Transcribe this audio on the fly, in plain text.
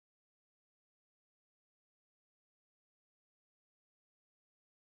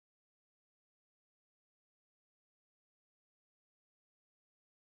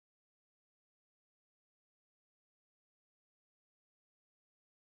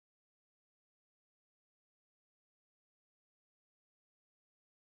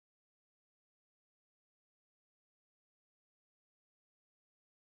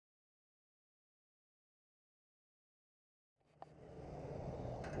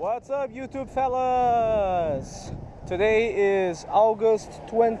What's up, YouTube fellas? Today is August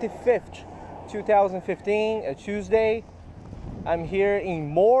 25th, 2015, a Tuesday. I'm here in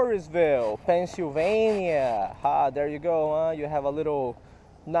Morrisville, Pennsylvania. There you go, huh? You have a little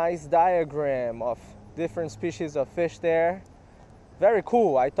nice diagram of different species of fish there. Very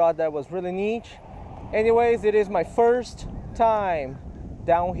cool. I thought that was really neat. Anyways, it is my first time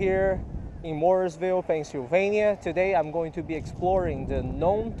down here in Morrisville, Pennsylvania. Today I'm going to be exploring the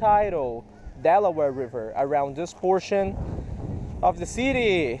Non-Tidal Delaware River around this portion of the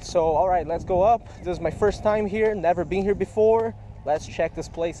city. So alright, let's go up. This is my first time here, never been here before. Let's check this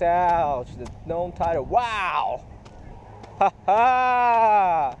place out. The Non-Tidal. Wow!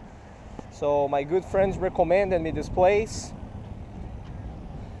 Haha! So my good friends recommended me this place.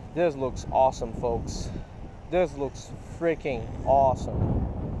 This looks awesome, folks. This looks freaking awesome.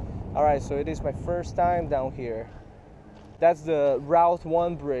 Alright, so it is my first time down here. That's the Route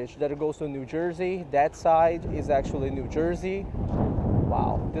 1 bridge that goes to New Jersey. That side is actually New Jersey.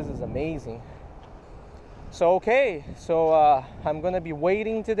 Wow, this is amazing. So I'm gonna be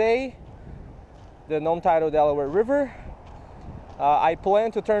wading today the Non-Tidal Delaware River. I plan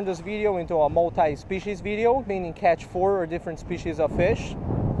to turn this video into a multi-species video, meaning catch 4 or different species of fish.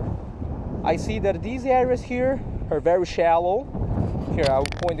 I see that these areas here are very shallow. Here, I'll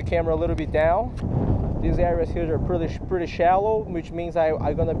point the camera a little bit down. These areas here are pretty shallow, which means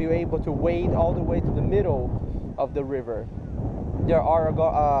I'm gonna be able to wade all the way to the middle of the river. There are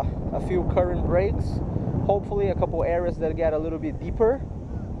a few current breaks, hopefully a couple areas that get a little bit deeper.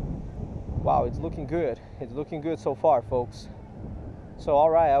 Wow, it's looking good. It's looking good so far, folks. So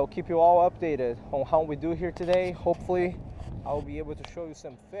alright, I'll keep you all updated on how we do here today. Hopefully, I'll be able to show you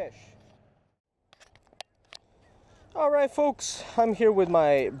some fish. Alright folks, I'm here with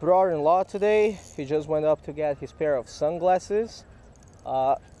my brother-in-law today. He just went up to get his pair of sunglasses.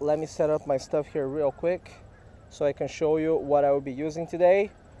 Let me set up my stuff here real quick so I can show you what I will be using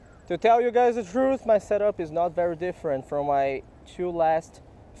today. To tell you guys the truth, my setup is not very different from my 2 last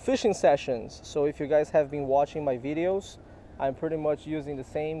fishing sessions. So if you guys have been watching my videos, I'm pretty much using the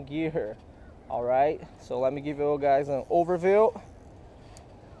same gear. Alright, so let me give you guys an overview.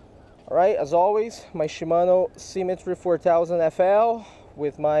 Alright, as always, my Shimano Symmetry 4000 FL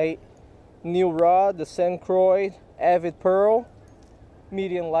with my new rod, the St. Croix Avid Pearl,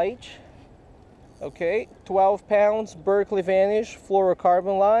 medium light. Okay, 12 pounds Berkeley Vanish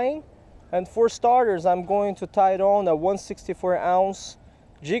fluorocarbon line. And for starters, I'm going to tie it on a 164 ounce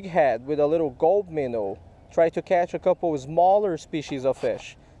jig head with a little gold minnow. Try to catch a couple smaller species of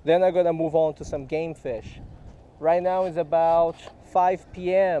fish. Then I'm gonna move on to some game fish. Right now it's about 5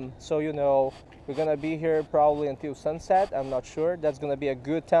 p.m. so you know we're gonna be here probably until sunset. I'm not sure. That's gonna be a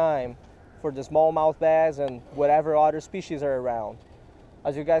good time for the smallmouth bass and whatever other species are around.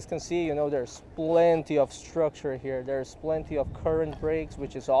 As you guys can see, you know, there's plenty of structure here. There's plenty of current breaks,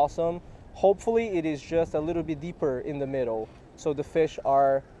 which is awesome. Hopefully it is just a little bit deeper in the middle so the fish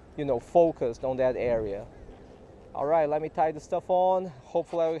are, you know, focused on that area. All right, let me tie the stuff on.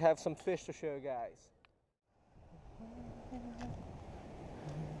 Hopefully I will have some fish to show you guys.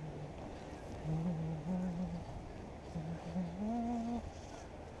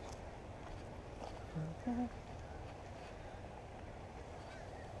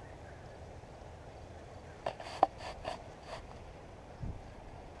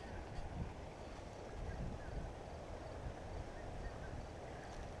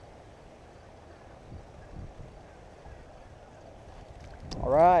 All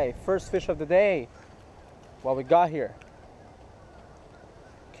right, first fish of the day. What we got here?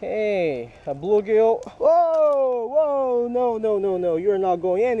 Okay, a bluegill. Whoa, whoa, no, you're not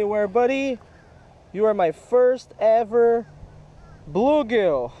going anywhere, buddy. You are my first ever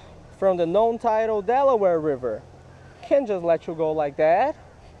bluegill from the Non-Tidal Delaware River. Can't just let you go like that.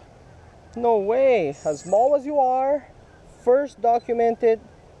 No way, as small as you are, first documented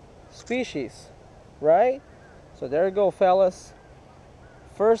species, right? So there you go, fellas.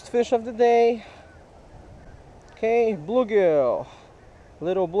 First fish of the day. Okay, bluegill.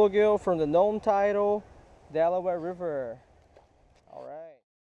 Little bluegill from the Non-Tidal Delaware River. All right.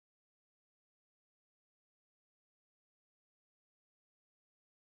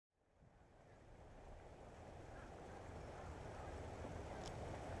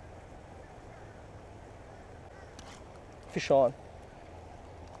 Fish on.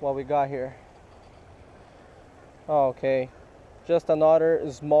 What we got here? Okay, just another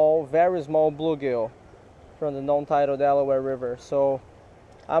small, very small bluegill from the Non-Tidal Delaware River. So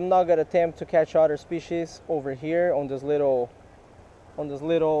I'm not gonna attempt to catch other species over here on this little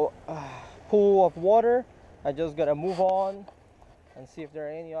pool of water. I just gotta move on and see if there are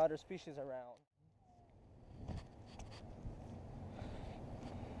any other species around.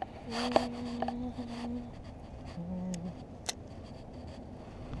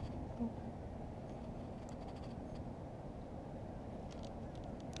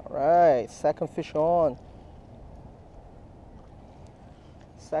 All right, second fish on.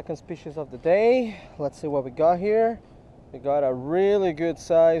 Second species of the day. Let's see what we got here. We got a really good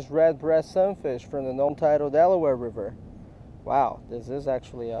sized red breast sunfish from the Non-Tidal Delaware River. Wow, this is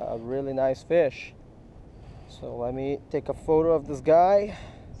actually a really nice fish. So let me take a photo of this guy.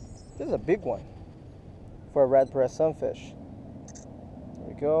 This is a big one for a red breast sunfish. There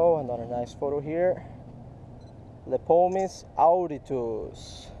we go, another nice photo here. Lepomis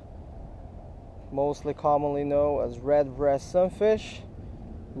auditus, mostly commonly known as red breast sunfish.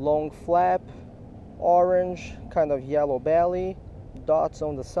 Long flap, orange, kind of yellow belly, dots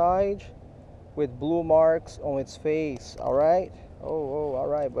on the side, with blue marks on its face. All right. Oh, all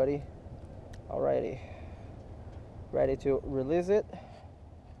right, buddy. Alrighty. Ready to release it?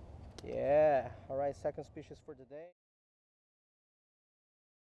 Yeah. All right. Second species for the day.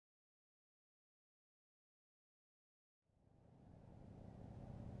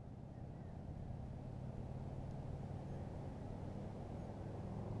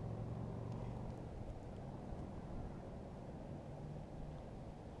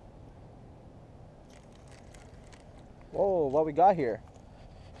 Whoa, what we got here?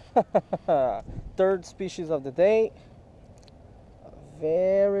 Third species of the day.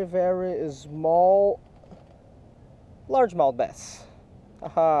 Very, very small largemouth bass.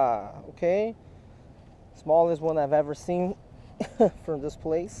 Aha, okay. Smallest one I've ever seen from this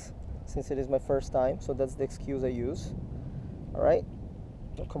place, since it is my first time, so that's the excuse I use. All right.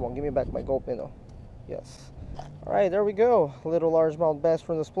 Oh, come on, give me back my gold minnow. Yes. All right, there we go. A little largemouth bass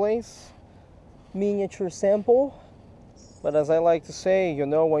from this place. Miniature sample. But as I like to say, you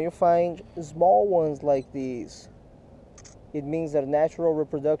know, when you find small ones like these, it means that natural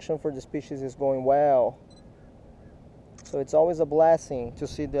reproduction for the species is going well. So it's always a blessing to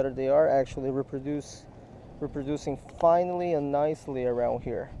see that they are actually reproducing finely and nicely around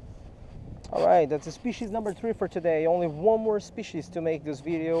here. All right, that's the species number 3 for today. Only one more species to make this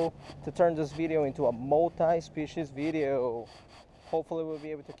video, to turn this video into a multi-species video. Hopefully we'll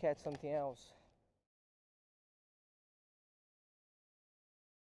be able to catch something else.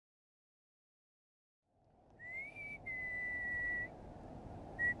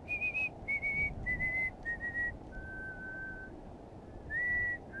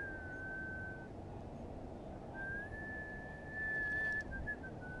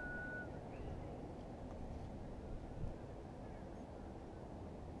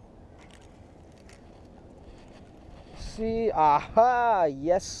 See, aha,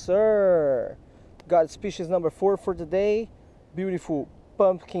 yes sir. Got species number 4 for today. Beautiful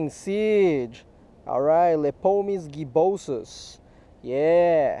pumpkin seed. All right, Lepomis gibosus.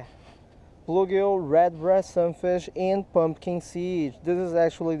 Yeah. Bluegill, red breast sunfish, and pumpkin seed. This is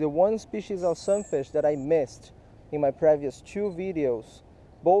actually the one species of sunfish that I missed in my previous 2 videos,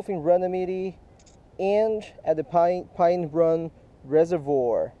 both in Runnemede and at the Pine Run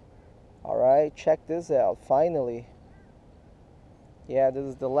Reservoir. All right, check this out, finally. Yeah, this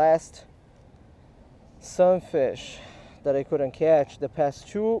is the last sunfish that I couldn't catch the past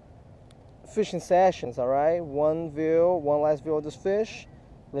 2 fishing sessions. All right, one last view of this fish,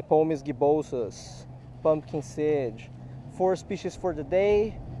 Lepomis gibosus, pumpkin sedge. 4 species for the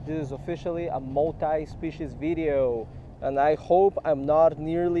day. This is officially a multi-species video, and I hope I'm not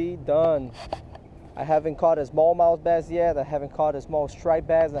nearly done. I haven't caught a smallmouth bass yet. I haven't caught a small striped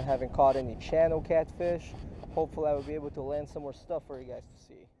bass. I haven't caught any channel catfish. Hopefully I will be able to land some more stuff for you guys to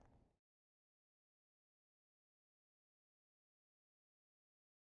see.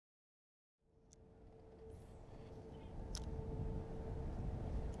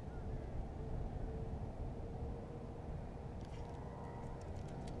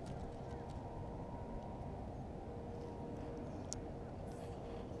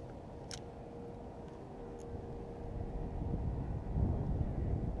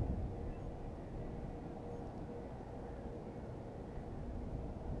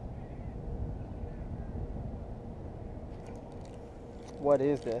 What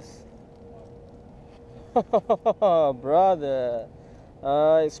is this? Brother,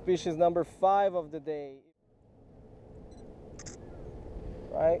 species number 5 of the day.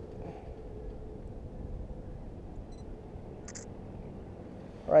 Right?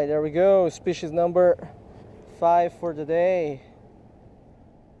 Right, there we go. Species number 5 for the day.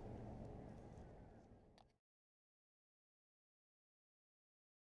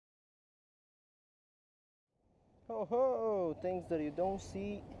 Oh ho! things that you don't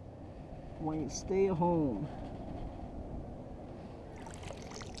see when you stay at home.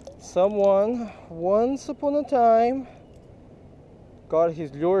 Someone, once upon a time, got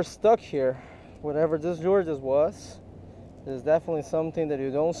his lure stuck here. Whatever this lure just was, is definitely something that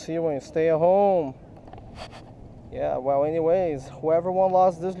you don't see when you stay at home. Yeah, well, anyways, whoever one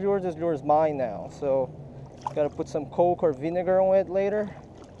lost this lure is mine now. So, gotta put some Coke or vinegar on it later,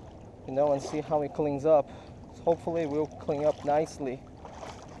 you know, and see how it cleans up. So hopefully, it will clean up nicely.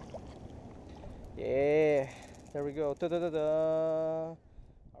 Yeah, there we go. Da-da-da-da.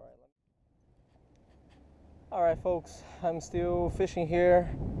 All right, folks, I'm still fishing here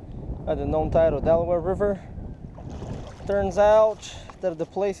at the Non-Tidal Delaware River. Turns out that the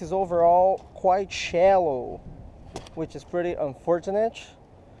place is overall quite shallow, which is pretty unfortunate.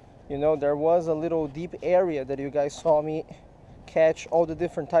 You know, there was a little deep area that you guys saw me catch all the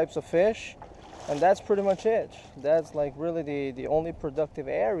different types of fish, and that's pretty much it. That's like really the only productive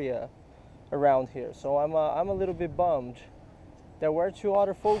area around here. So I'm a little bit bummed. There were two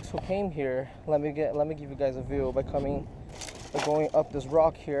other folks who came here. Let me give you guys a view by going up this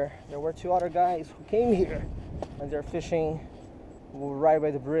rock here. There were two other guys who came here, and they're fishing right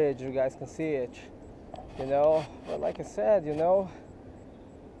by the bridge. You guys can see it, you know. But like I said, you know,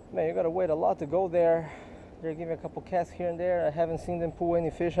 man, you gotta wait a lot to go there. They're giving a couple casts here and there. I haven't seen them pull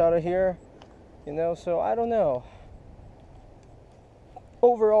any fish out of here, you know. So I don't know.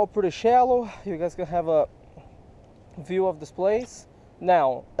 Overall, pretty shallow. You guys can have a view of this place.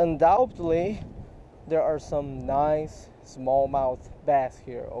 Now, undoubtedly, there are some nice smallmouth bass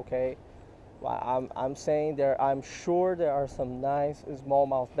here. Okay, well, I'm saying I'm sure there are some nice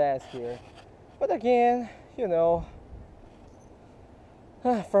smallmouth bass here. But again, you know,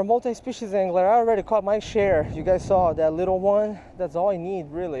 for a multi-species angler, I already caught my share. You guys saw that little one. That's all I need,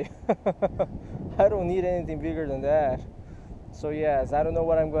 really. I don't need anything bigger than that. So yes, I don't know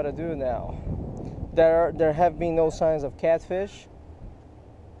what I'm gonna do now. There have been no signs of catfish,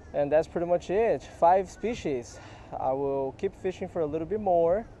 and that's pretty much it. 5 species. I will keep fishing for a little bit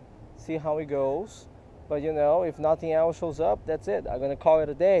more, see how it goes. But you know, if nothing else shows up, that's it. I'm gonna call it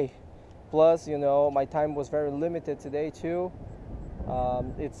a day. Plus, you know, my time was very limited today too.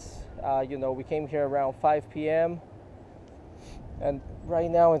 You know, we came here around 5 p.m. and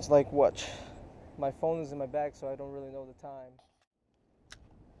right now it's like what? My phone is in my bag, so I don't really know the time.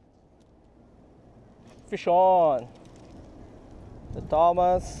 Fish on! The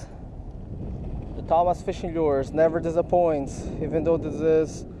Thomas fishing lures never disappoints, even though this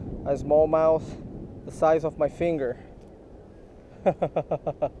is a smallmouth the size of my finger.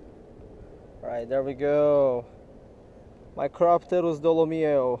 Right, there we go. My Cropterus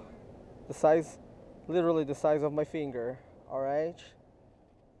dolomio, the size, literally the size of my finger. All right.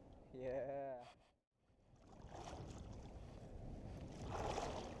 Yeah.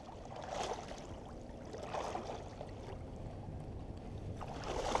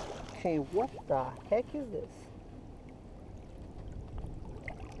 Okay, what the heck is this?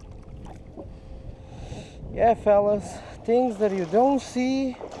 Yeah, fellas, things that you don't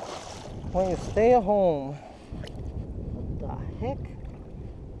see when you stay at home. What the heck?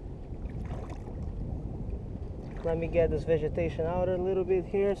 Let me get this vegetation out a little bit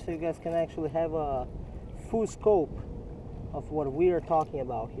here so you guys can actually have a full scope of what we are talking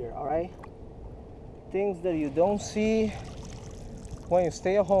about here, all right? Things that you don't see when you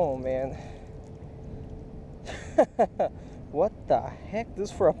stay at home, man. What the heck?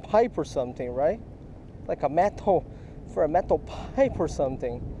 This is for a pipe or something, right? Like a metal pipe or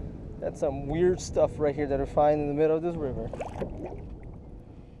something. That's some weird stuff right here that I find in the middle of this river.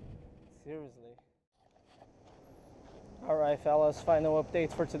 Seriously. Alright fellas, final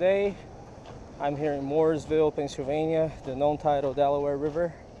update for today. I'm here in Morrisville, Pennsylvania, the Non-Tidal Delaware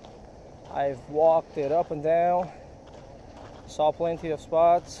River. I've walked it up and down, saw plenty of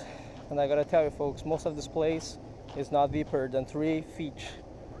spots, and I gotta tell you folks, most of this place is not deeper than 3 feet.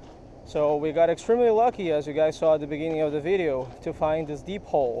 So we got extremely lucky, as you guys saw at the beginning of the video, to find this deep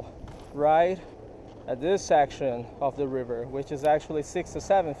hole right at this section of the river, which is actually 6 to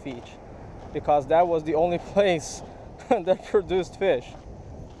 7 feet, because that was the only place that produced fish,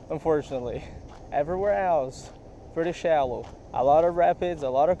 unfortunately. Everywhere else, pretty shallow. A lot of rapids, a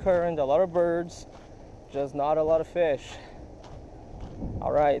lot of current, a lot of birds, just not a lot of fish.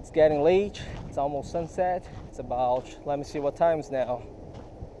 All right, it's getting late. It's almost sunset. It's about, let me see what time is now.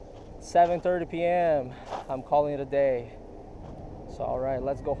 7:30 p.m. I'm calling it a day. So all right,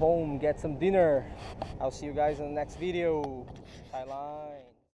 let's go home, get some dinner. I'll see you guys in the next video. Bye line.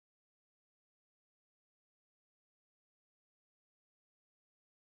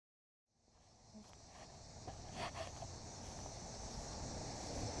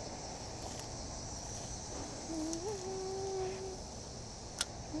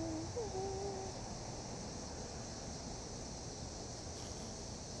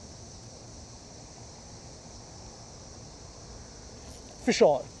 fish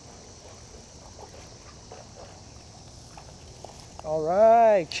on. All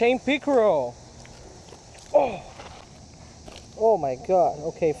right, chain pickerel. Oh my God.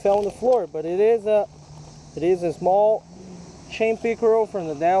 Okay, fell on the floor, but it is a small chain pickerel from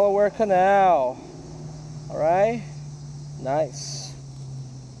the Delaware Canal. All right, nice.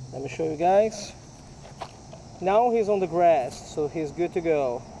 Let me show you guys. Now he's on the grass, so he's good to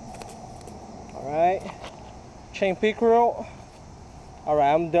go. All right, chain pickerel. All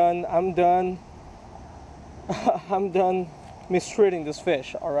right, I'm done. I'm done mistreating this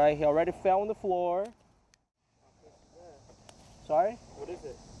fish. All right, he already fell on the floor. Sorry? What is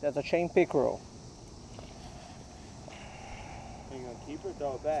it? That's a chain pickerel. Are you gonna keep it or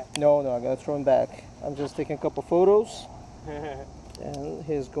throw it back? No, I'm gonna throw him back. I'm just taking a couple photos. And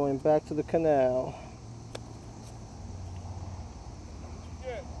he's going back to the canal.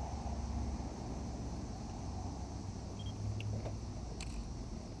 Yeah.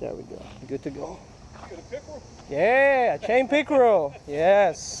 There we go. Good to go. You got a pickerel? Yeah, chain pickerel.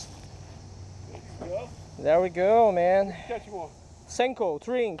 Yes. Yeah. There we go, man. Catch you one. Senko,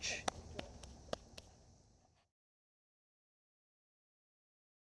 3-inch.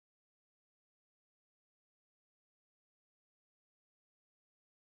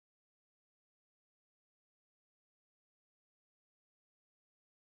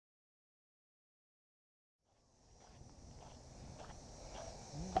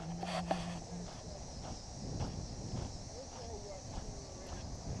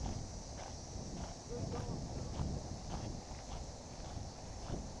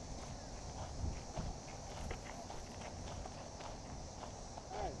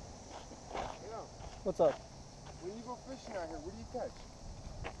 What's up? When you go fishing out here, what do you catch?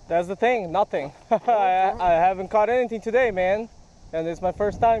 That's the thing, nothing. I haven't caught anything today, man. And it's my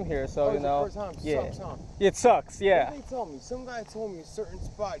first time here, so you know. It's your first time. Yeah. Sucks, huh? It sucks, yeah. What did they tell me? Some guy told me a certain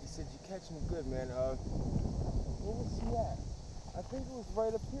spot. He said you catch them good, man. Where was he at? I think it was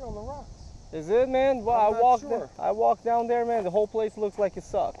right up here on the rocks. Is it, man? Well, I'm not sure. I walked down there, man. The whole place looks like it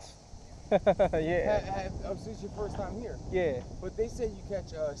sucks. Yeah. This is your first time here. Yeah. But they said you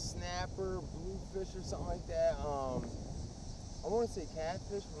catch a snapper, bluefish, or something like that. I want to say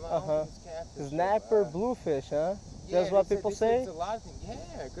catfish, but I don't think it's catfish. Snapper, bluefish, huh? Yeah, That's what people say? It's a lot of things.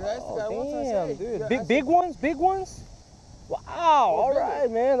 Yeah, because that's the guy damn, once I said, dude. Big ones? Big ones? Wow, all right,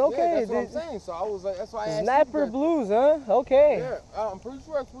 man. Okay. Yeah, that's what I'm saying. So I was like, that's why I asked Snapper blues, huh? Okay. Yeah, I'm pretty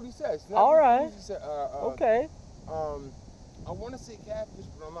sure that's what he said. Snapper all right. Blues, he said, okay. I want to say catfish,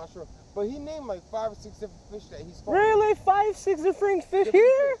 but I'm not sure. But he named like 5 or 6 different fish that he's caught. Really? 5, 6 different fish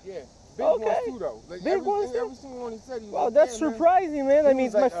here? Fish, yeah. Big ones too, though. Like big ones? Every single one he said, he was wow, like, that's surprising, man. I mean,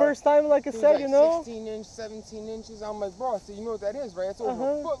 it's my first time, like I said, like you know. 16 inch, 17 inches. I'm like, bro, I said, you know what that is, right? It's over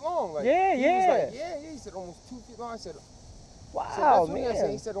a foot long. Like, yeah, he was like, yeah. He said almost 2 feet long. I said, wow, so that's what man. I said.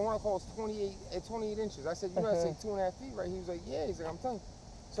 He said the one I called is 28 inches. I said, you know, I said 2.5 feet, right? He was like, yeah. He's like, I'm telling you.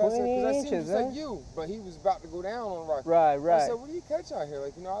 So I said, because I seen just like you, but he was about to go down on the rock. Right. I said, what do you catch out here?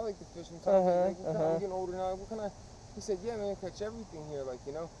 Like, you know, I like to fish sometimes. I'm getting older now. What can I? He said, yeah, man, I catch everything here. Like,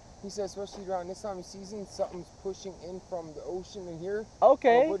 you know. He said, especially around this time of season, something's pushing in from the ocean in here.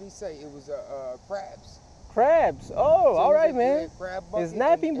 Okay. What did he say? It was crabs. Crabs. Oh, So all right, like, man. It's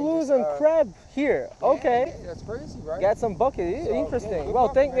napping blues and crab here. Okay. Yeah, that's crazy, right? Got some bucket. So, interesting. yeah, well,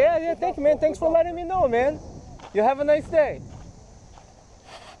 luck, thank man. you, man. Thanks for letting me know, man. You have a nice day.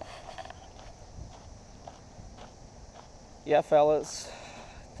 Yeah, fellas.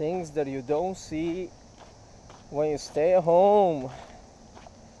 Things that you don't see when you stay at home.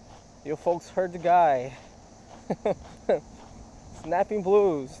 You folks heard the guy. Snapping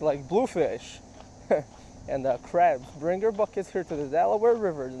blues, like bluefish. And crabs. Bring your buckets here to the Delaware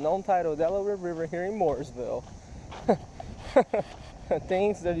River, the Non-Tidal Delaware River here in Morrisville.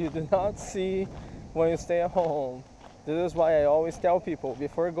 Things that you do not see when you stay at home. This is why I always tell people,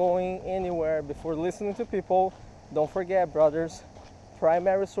 before going anywhere, before listening to people, don't forget, brothers,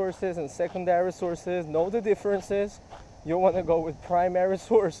 primary sources and secondary sources, know the differences. You want to go with primary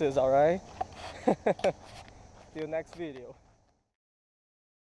sources, all right? See you next video.